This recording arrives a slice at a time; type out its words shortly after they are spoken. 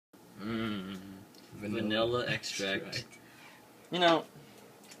Vanilla extract. You know,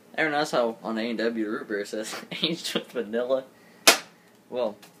 everyone knows how on A&W root beer says aged with vanilla.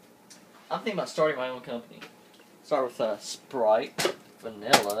 Well, I'm thinking about starting my own company. Start with Sprite,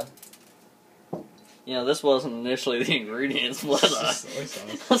 vanilla. You know, this wasn't initially the ingredients, but let's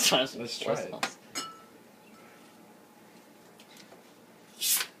try some Let's try it.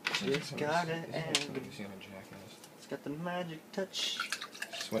 Just got it, and Jackass. it's got the magic touch.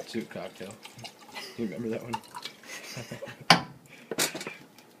 Sweatsuit cocktail. You remember that one?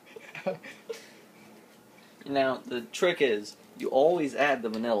 Now, the trick is, you always add the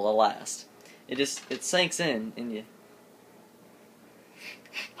vanilla last. It sinks in, and you...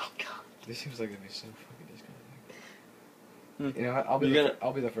 Oh, God. This seems like it'd be so fucking disgusting. Hmm. You know what?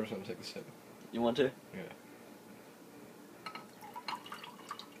 I'll be the first one to take the sip. You want to? Yeah.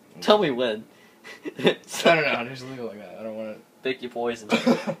 Tell me when. No, just leave it like that. I don't want to... Pick your poison.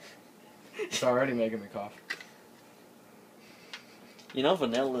 It's already making me cough. You know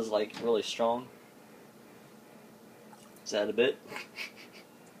vanilla is, like, really strong? Is that a bit?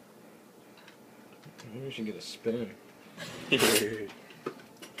 Maybe we should get a spoon.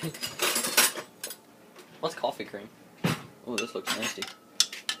 What's coffee cream? Oh, this looks nasty.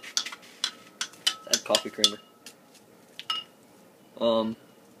 Let's add coffee creamer.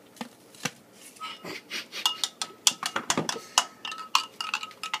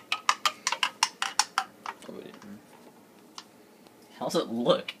 How's it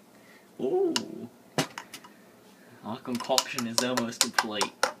look? Ooh. Our concoction is almost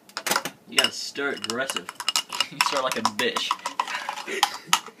complete. You gotta stir it aggressive. You stir like a bitch.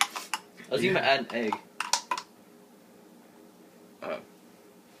 I was even gonna add an egg.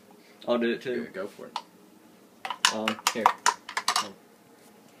 I'll do it too. Yeah, go for it. Here.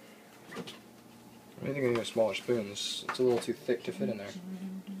 I think I need a smaller spoon. It's a little too thick to fit in there.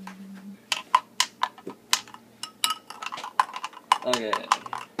 Okay.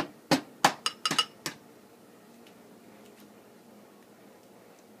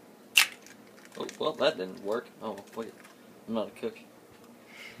 Oh, well, that didn't work. Oh, wait. I'm not a cook.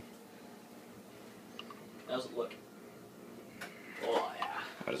 How's it look? Oh, yeah.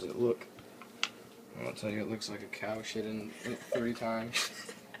 How does it look? I'll tell you, it looks like a cow shit in it 30 times.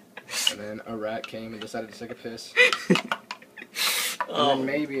 And then a rat came and decided to take a piss. And then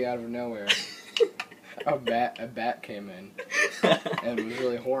maybe out of nowhere, a bat came in and was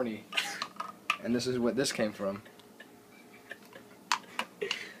really horny. And this is what this came from.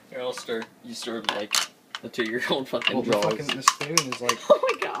 Here, I'll stir. You stirred like a 2-year-old fucking Well, drawers. the spoon is like... Oh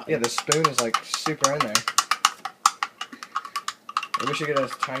my god. Yeah, the spoon is like super in there. Maybe we should get a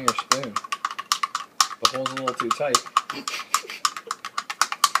tinier spoon. The hole's a little too tight.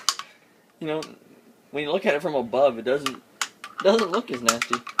 You know, when you look at it from above, it doesn't look as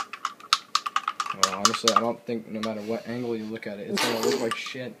nasty. Well, honestly, I don't think no matter what angle you look at it, it's gonna look like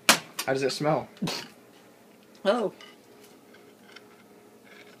shit. How does it smell? Oh.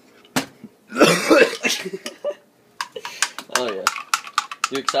 Oh yeah.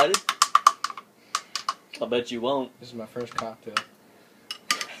 You excited? I bet you won't. This is my first cocktail.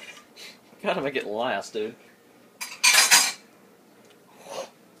 Gotta make it last, dude.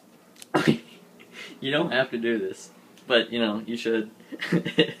 You don't have to do this, but you know you should.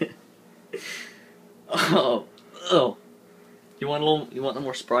 Oh. You want no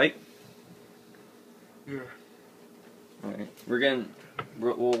more Sprite? Yeah. All right.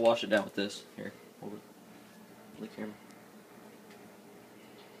 We'll wash it down with this. Here. Hold it. Look here.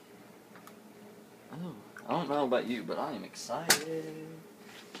 Oh, I don't know about you, but I am excited.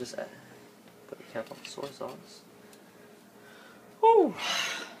 Just put a cap on the soy sauce. Woo!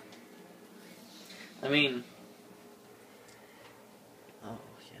 I mean, oh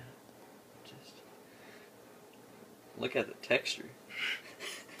yeah, just look at the texture.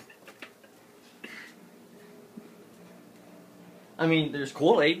 I mean, there's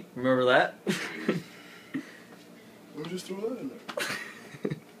Kool-Aid. Remember that? We'll just throw that in there.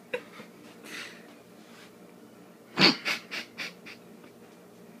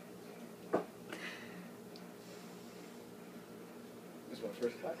 This is my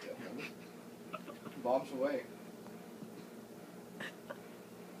first cocktail, man. Bombs away.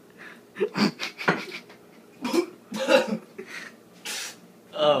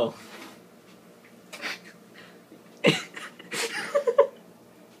 Oh.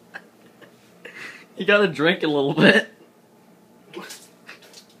 You gotta drink a little bit.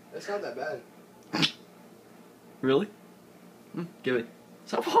 It's not that bad. Really? Give it.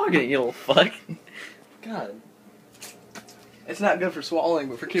 Stop hogging it, you little fuck. God. It's not good for swallowing,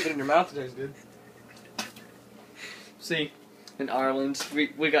 but for keeping it in your mouth, it tastes good. See, in Ireland,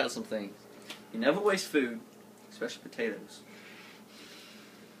 we got some things. You never waste food, especially potatoes.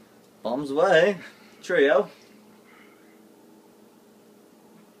 Bombs away. Trio.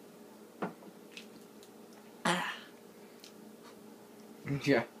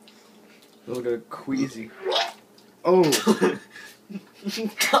 Yeah. A little bit of queasy. Oh! You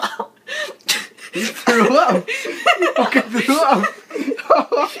threw up! You fucking threw up!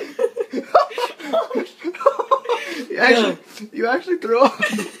 You actually threw up!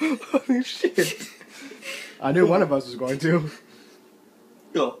 Holy shit. I knew one of us was going to.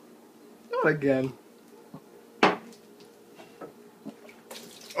 Go. Not again.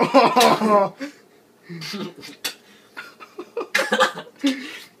 Oh!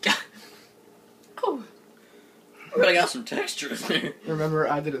 Oh. Really got some texture in there. Remember,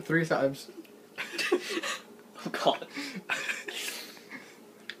 I did it 3 times. Oh god.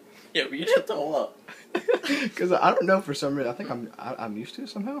 Yeah, but you didn't throw up. Because I don't know, for some reason. I think I'm used to it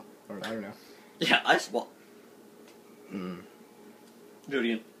somehow. Or I don't know. Yeah, I swallow. Mm. Do it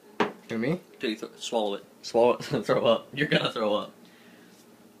again. To me? Till you swallow it. Swallow it and throw up. You're gonna throw up.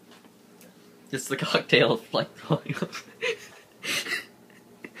 It's the cocktail of like throwing up.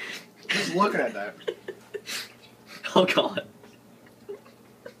 Just looking at that. Oh god.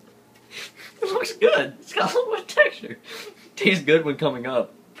 It looks good. It's got a little bit of texture. Tastes good when coming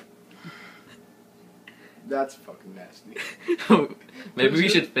up. That's fucking nasty. Maybe we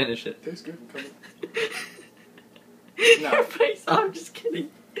should finish it. Tastes good when coming No. Your face. I'm just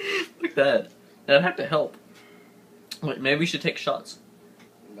kidding. Look at that. That'd have to help. Wait, maybe we should take shots.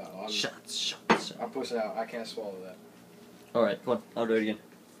 No, Shots. I'll push it out. I can't swallow that. Alright, come on. I'll do it again.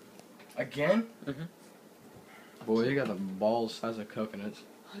 Again? Mm-hmm. Boy, you got the balls size of coconuts.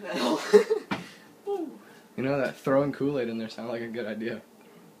 I know. You know that throwing Kool-Aid in there sounded like a good idea.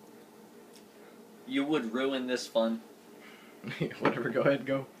 You would ruin this fun. Whatever, go ahead,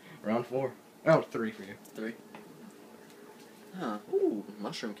 go. Round 4. Oh, 3 for you. 3. Huh. Ooh,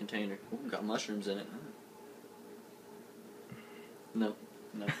 mushroom container. Ooh, got mushrooms in it. No.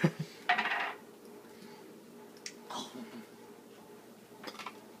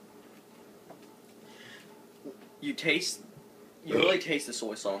 You really taste the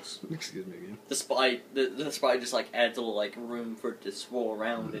soy sauce. Excuse me again. The Sprite just like adds a little like room for it to swirl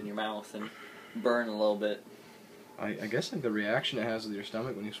around in your mouth and burn a little bit. I guess like the reaction it has with your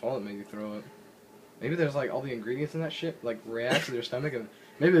stomach when you swallow it made you throw up. Maybe there's like all the ingredients in that shit like react with your stomach, and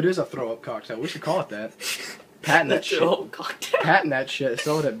maybe it is a throw up cocktail. We should call it that. Patent that shit. Cocktail. Patent that shit.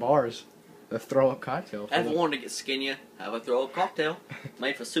 Sell it at bars. The throw up cocktail. Ever wanted to get skinny? Have a throw up cocktail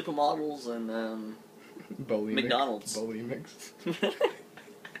made for supermodels and McDonald's. Bulimics.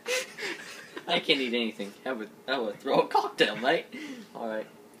 I can't eat anything. Have a throw up cocktail, mate. All right.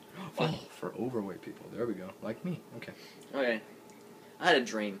 Oh, for overweight people. There we go. Like me. Okay. Okay. I had a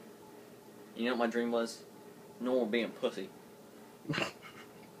dream. You know what my dream was? No one being pussy.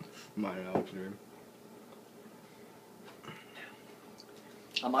 Mine and Alex's dream.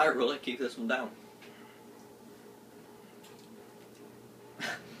 I might really keep this one down.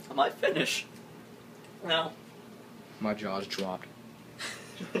 I might finish. No. My jaws dropped.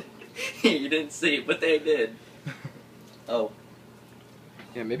 You didn't see it, but they did. Oh.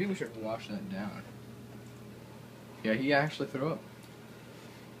 Yeah, maybe we should wash that down. Yeah, he actually threw up.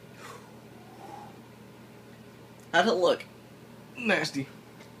 How'd it look? Nasty.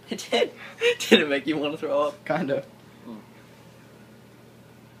 It did. Did it make you want to throw up? Kinda.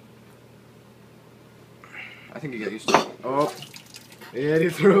 I think you got used to it. Oh. Yeah, he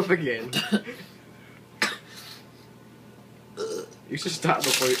threw up again. You should stop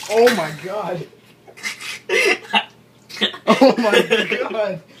before you... Oh my god! Oh my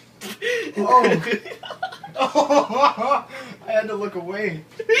god! Oh! Oh! I had to look away.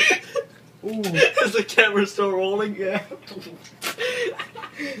 Ooh. Is the camera still rolling? Yeah.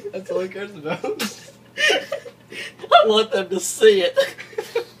 That's all he cares about. I want them to see it.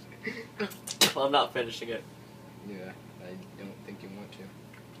 I'm not finishing it. Yeah, I don't think you want to.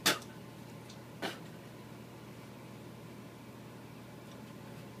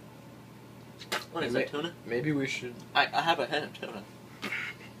 What is that, tuna? Maybe we should... I have a head of tuna.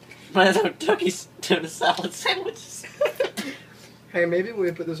 Mine's are turkey's tuna salad sandwiches. Hey, maybe when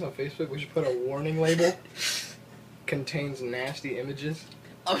we put this on Facebook, we should put a warning label. Contains nasty images.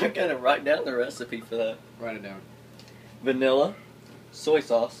 I'm gonna write down the recipe for that. Write it down. Vanilla, soy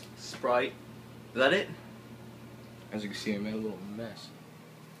sauce, Sprite. Is that it? As you can see, I made a little mess.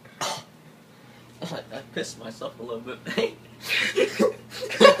 I pissed myself a little bit.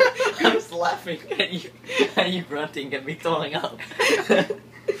 I was laughing at you grunting and me throwing up.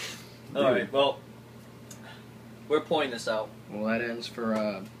 Alright, well, we're pointing this out. Well, that ends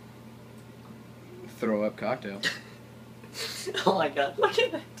for throw up cocktail. Oh my god, look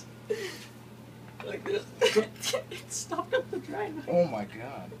at that. Like this. It stopped up the drain. Oh my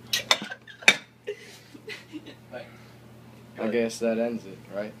god. I guess that ends it,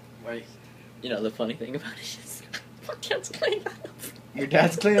 right? Wait. You know, the funny thing about it is, my dad's cleaning up. Your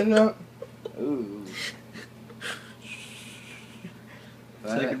dad's cleaning up? Ooh.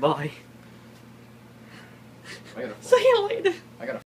 Say goodbye. I gotta Say